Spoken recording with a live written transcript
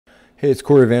Hey, it's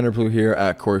Corey Vanderblue here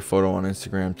at Corey Photo on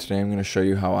Instagram. Today I'm going to show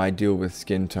you how I deal with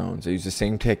skin tones. I use the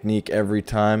same technique every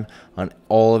time on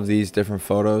all of these different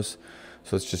photos.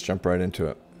 So let's just jump right into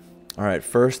it. Alright,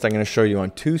 first I'm going to show you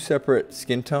on two separate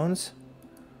skin tones.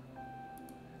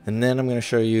 And then I'm going to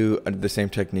show you the same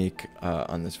technique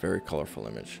on this very colorful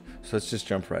image. So let's just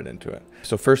jump right into it.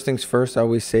 So first things first, I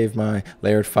always save my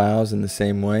layered files in the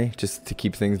same way, just to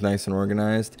keep things nice and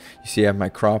organized. You see I have my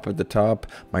crop at the top,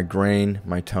 my grain,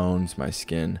 my tones, my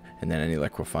skin, and then any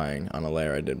liquefying on a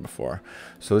layer I did before.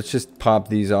 So let's just pop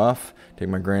these off, take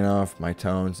my grain off, my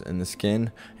tones, and the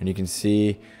skin, and you can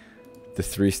see the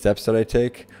 3 steps that I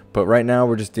take. But right now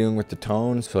we're just dealing with the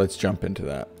tones, so let's jump into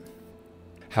that.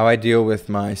 How I deal with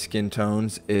my skin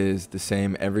tones is the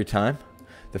same every time.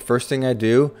 The first thing I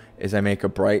do is I make a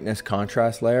brightness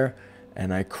contrast layer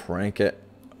and I crank it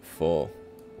full.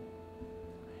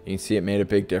 You can see it made a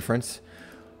big difference.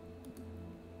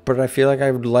 But I feel like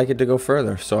I would like it to go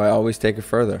further, so I always take it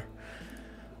further.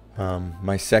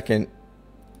 My second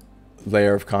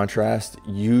layer of contrast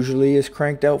usually is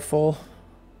cranked out full,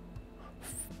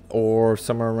 or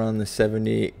somewhere around the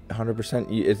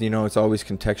 70-100%. You know, it's always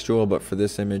contextual, but for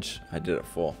this image I did it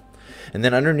full. And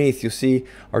then underneath you'll see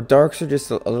our darks are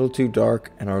just a little too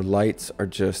dark and our lights are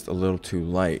just a little too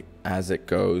light as it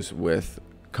goes with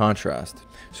contrast.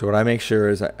 So what I make sure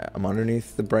is I'm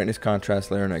underneath the brightness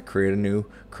contrast layer and I create a new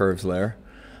curves layer.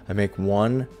 I make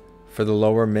one for the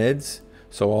lower mids,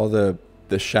 so all the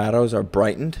shadows are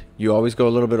brightened. You always go a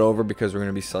little bit over because we're going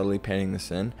to be subtly painting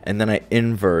this in. And then I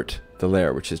invert the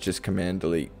layer, which is just Command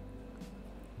Delete.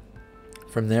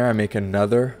 From there I make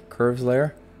another curves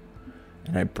layer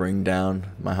and I bring down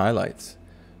my highlights.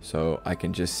 So I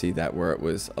can just see that where it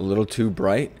was a little too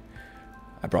bright,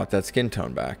 I brought that skin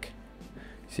tone back.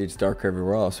 See, it's darker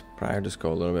everywhere else, but I just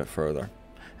go a little bit further.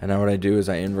 And now what I do is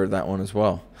I invert that one as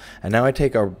well. And now I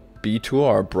take our B tool,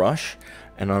 our brush,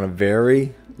 and on a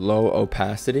very low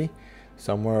opacity,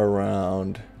 somewhere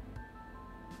around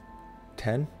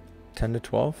 10 to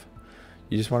 12,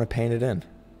 you just want to paint it in.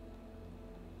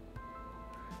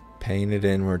 Paint it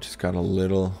in where it just got a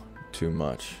little too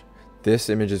much. This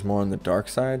image is more on the dark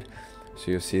side, so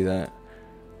you'll see that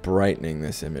brightening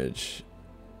this image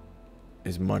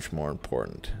is much more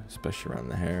important, especially around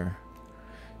the hair.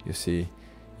 You'll see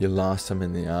you lost some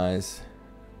in the eyes.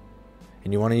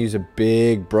 And you want to use a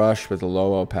big brush with a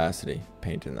low opacity.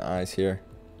 Paint in the eyes here.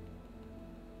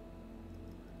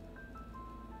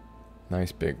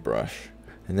 Nice big brush.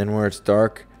 And then where it's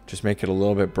dark, just make it a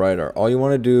little bit brighter. All you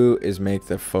want to do is make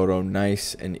the photo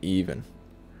nice and even.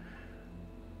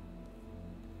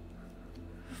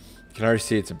 You can already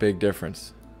see it's a big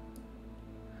difference.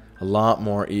 A lot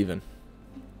more even.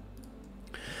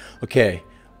 Okay,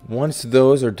 once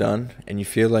those are done and you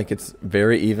feel like it's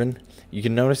very even, you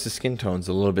can notice the skin tone's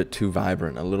a little bit too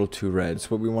vibrant, a little too red. So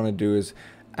what we want to do is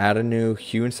add a new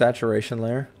hue and saturation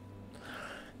layer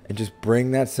and just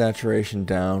bring that saturation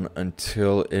down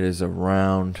until it is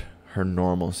around her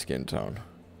normal skin tone.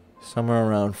 Somewhere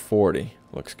around 40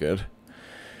 looks good.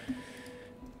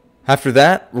 After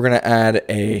that, we're going to add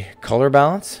a color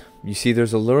balance. You see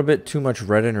there's a little bit too much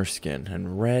red in her skin,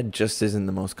 and red just isn't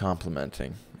the most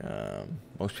complimenting.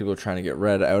 Most people are trying to get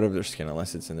red out of their skin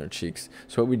unless it's in their cheeks.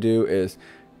 So what we do is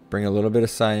bring a little bit of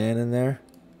cyan in there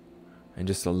and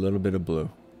just a little bit of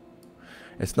blue.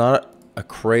 It's not a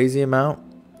crazy amount,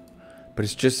 but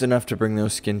it's just enough to bring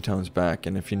those skin tones back.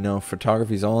 And if you know,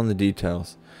 photography is all in the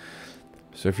details.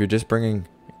 So if you're just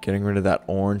getting rid of that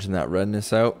orange and that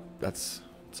redness out, that's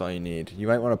all you need. You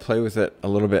might want to play with it a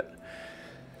little bit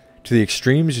to the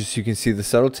extremes just so you can see the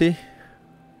subtlety,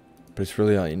 but it's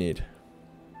really all you need.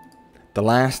 The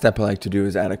last step I like to do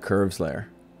is add a curves layer,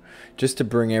 just to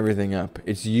bring everything up.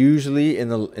 It's usually in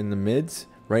the mids,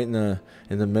 right in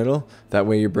the middle. That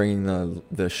way you're bringing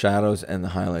the shadows and the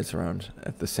highlights around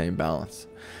at the same balance.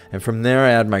 And from there I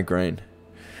add my grain.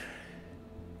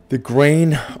 The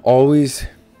grain always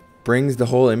brings the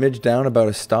whole image down about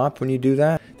a stop when you do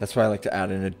that. That's why I like to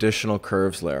add an additional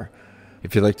curves layer.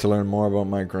 If you'd like to learn more about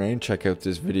my grain, check out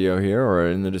this video here or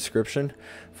in the description.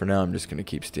 For now, I'm just going to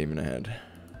keep steaming ahead.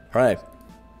 Alright,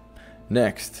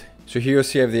 next. So here you'll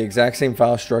see I have the exact same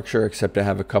file structure, except I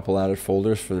have a couple added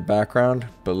folders for the background.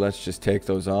 But let's just take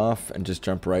those off and just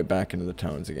jump right back into the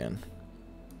tones again.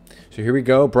 So here we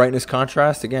go, brightness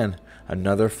contrast. Again,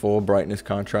 another full brightness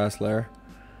contrast layer,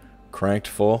 cranked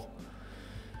full.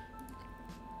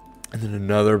 And then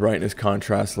another brightness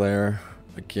contrast layer.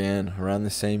 Again, around the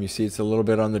same. You see it's a little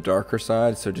bit on the darker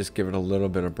side, so just give it a little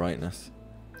bit of brightness.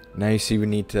 Now you see we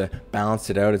need to balance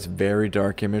it out. It's a very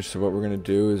dark image, so what we're going to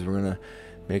do is we're going to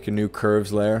make a new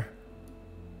curves layer.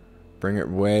 Bring it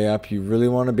way up. You really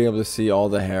want to be able to see all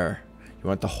the hair. You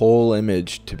want the whole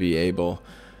image to be able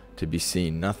to be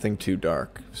seen. Nothing too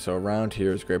dark. So around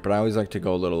here is great, but I always like to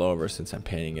go a little over since I'm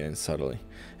painting it in subtly.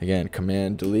 Again,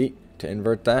 Command Delete to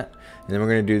invert that. And then we're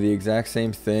going to do the exact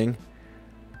same thing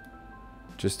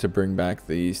just to bring back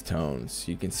these tones.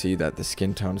 You can see that the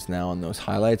skin tones now on those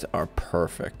highlights are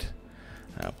perfect.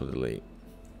 Apple Delete.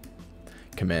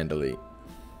 Command Delete.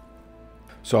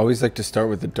 So I always like to start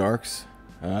with the darks,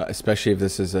 especially if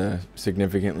this is a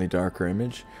significantly darker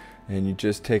image. And you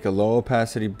just take a low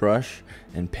opacity brush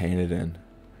and paint it in.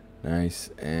 Nice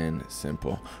and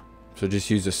simple. So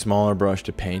just use a smaller brush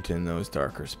to paint in those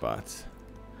darker spots.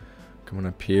 Coming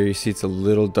up here, you see it's a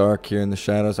little dark here in the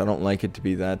shadows. I don't like it to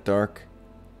be that dark.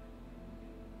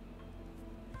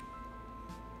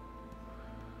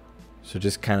 So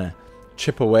just kind of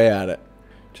chip away at it.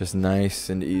 Just nice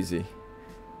and easy.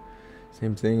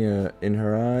 Same thing in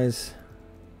her eyes.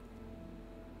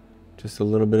 Just a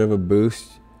little bit of a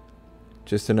boost.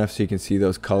 Just enough so you can see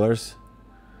those colors.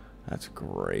 That's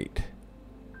great.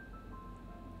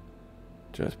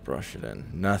 Just brush it in.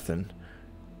 Nothing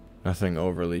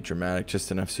overly dramatic.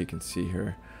 Just enough so you can see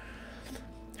her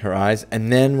eyes.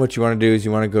 And then what you want to do is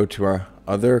you want to go to our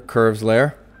other curves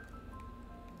layer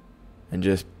and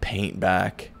just paint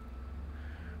back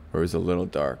where it was a little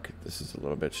dark. This is a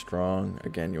little bit strong.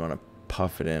 Again, you want to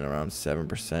puff it in around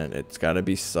 7%. It's got to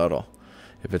be subtle.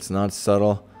 If it's not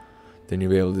subtle, then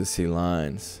you'll be able to see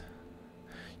lines.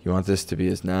 You want this to be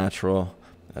as natural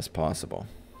as possible.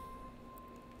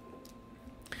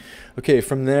 Okay,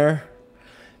 from there,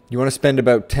 you want to spend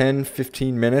about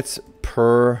 10-15 minutes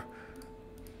per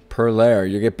layer.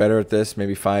 You'll get better at this,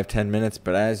 maybe 5-10 minutes,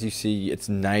 but as you see, it's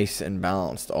nice and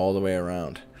balanced all the way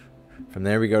around. From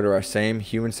there, we go to our same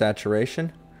hue and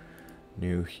saturation.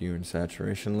 New hue and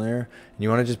saturation layer. And you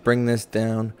want to just bring this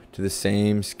down to the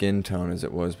same skin tone as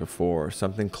it was before,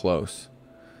 something close.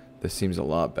 This seems a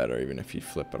lot better even if you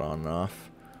flip it on and off.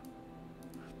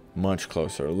 Much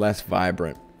closer, less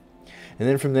vibrant. And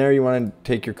then from there, you want to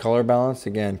take your color balance.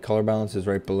 Again, color balance is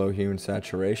right below hue and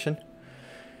saturation.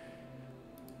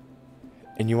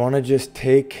 And you want to just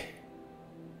take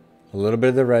a little bit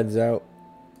of the reds out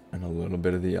and a little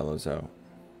bit of the yellows out.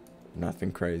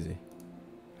 Nothing crazy.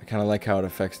 I kind of like how it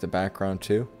affects the background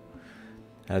too.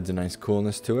 Adds a nice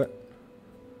coolness to it.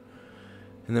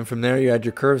 And then from there, you add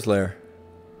your curves layer.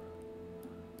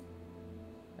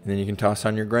 And then you can toss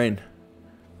on your grain.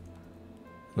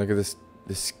 Look at this.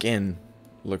 The skin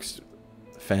looks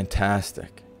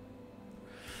fantastic.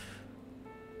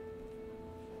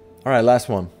 All right, last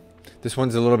one. This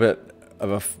one's a little bit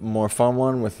of a more fun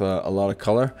one with a lot of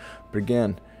color. But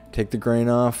again, take the grain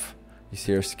off. You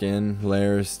see our skin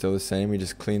layer is still the same. You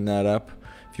just clean that up.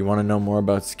 If you want to know more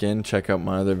about skin, check out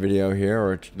my other video here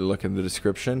or look in the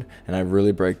description. And I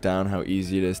really break down how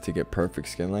easy it is to get perfect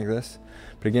skin like this.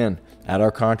 But again, add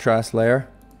our contrast layer.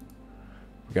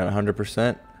 We got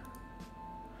 100%.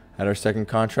 Add our second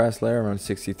contrast layer around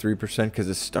 63% because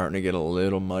it's starting to get a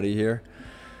little muddy here.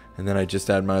 And then I just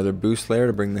add my other boost layer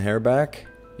to bring the hair back.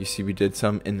 You see we did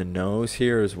some in the nose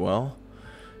here as well,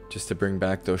 just to bring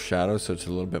back those shadows so it's a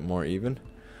little bit more even.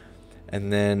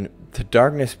 And then the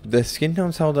darkness, the skin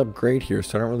tones held up great here,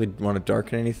 so I don't really want to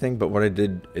darken anything, but what I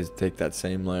did is take that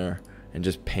same layer and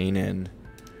just paint in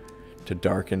to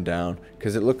darken down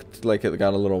because it looked like it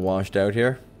got a little washed out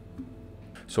here.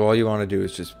 So all you want to do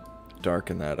is just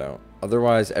darken that out.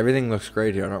 Otherwise, everything looks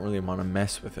great here. I don't really want to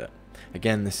mess with it.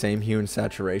 Again, the same hue and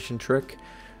saturation trick.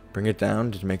 Bring it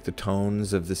down to make the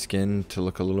tones of the skin to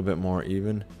look a little bit more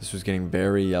even. This was getting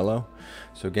very yellow.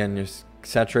 So again, your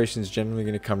saturation is generally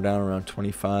going to come down around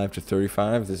 25 to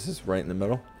 35. This is right in the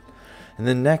middle. And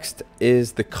then next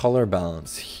is the color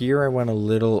balance. Here I went a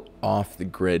little off the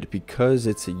grid because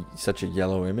it's such a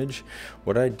yellow image.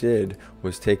 What I did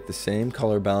was take the same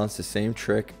color balance, the same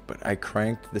trick, but I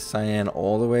cranked the cyan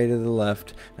all the way to the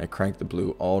left and I cranked the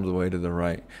blue all the way to the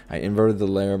right. I inverted the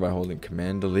layer by holding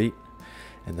Command Delete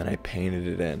and then I painted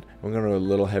it in. I'm going to go a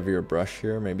little heavier brush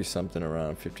here, maybe something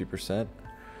around 50%,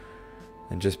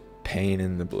 and just paint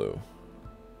in the blue.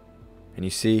 And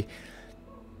you see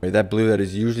that blue that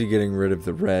is usually getting rid of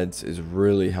the reds is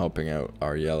really helping out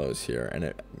our yellows here, and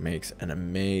it makes an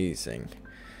amazing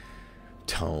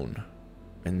tone.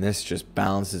 And this just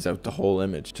balances out the whole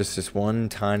image. Just this one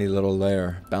tiny little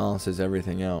layer balances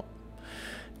everything out.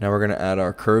 Now we're going to add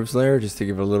our curves layer just to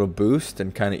give it a little boost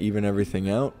and kind of even everything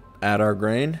out. Add our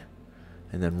grain,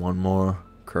 and then one more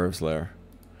curves layer.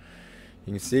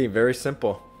 You can see, very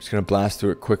simple. I'm just going to blast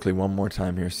through it quickly one more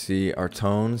time here. See our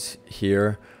tones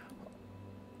here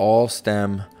all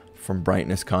stem from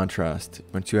brightness contrast.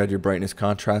 Once you add your brightness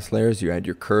contrast layers, you add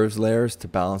your curves layers to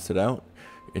balance it out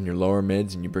in your lower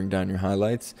mids, and you bring down your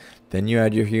highlights. Then you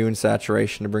add your hue and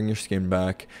saturation to bring your skin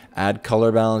back. Add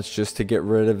color balance just to get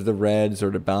rid of the reds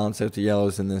or to balance out the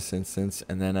yellows in this instance,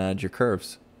 and then add your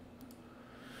curves.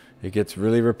 It gets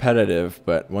really repetitive,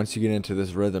 but once you get into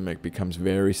this rhythm, it becomes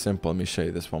very simple. Let me show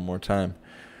you this one more time.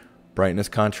 Brightness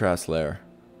contrast layer.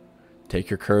 Take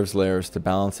your curves layers to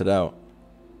balance it out.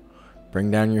 Bring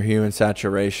down your hue and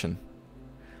saturation.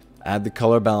 Add the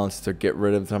color balance to get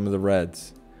rid of some of the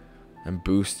reds. And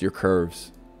boost your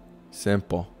curves.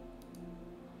 Simple.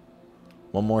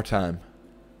 One more time.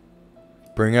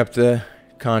 Bring up the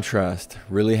contrast.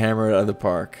 Really hammer it out of the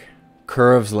park.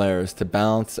 Curves layers to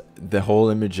balance the whole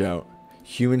image out.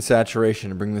 Hue and saturation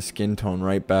to bring the skin tone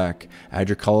right back. Add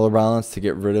your color balance to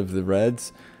get rid of the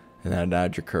reds. And then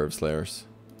add your curves layers.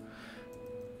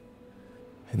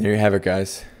 And there you have it,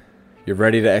 guys. You're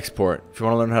ready to export. If you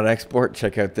want to learn how to export,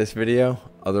 check out this video.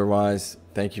 Otherwise,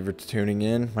 thank you for tuning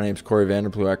in. My name is Corey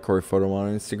Vanderplu at CoreyPhoto on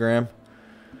Instagram.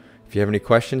 If you have any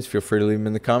questions, feel free to leave them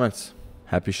in the comments.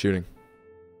 Happy shooting.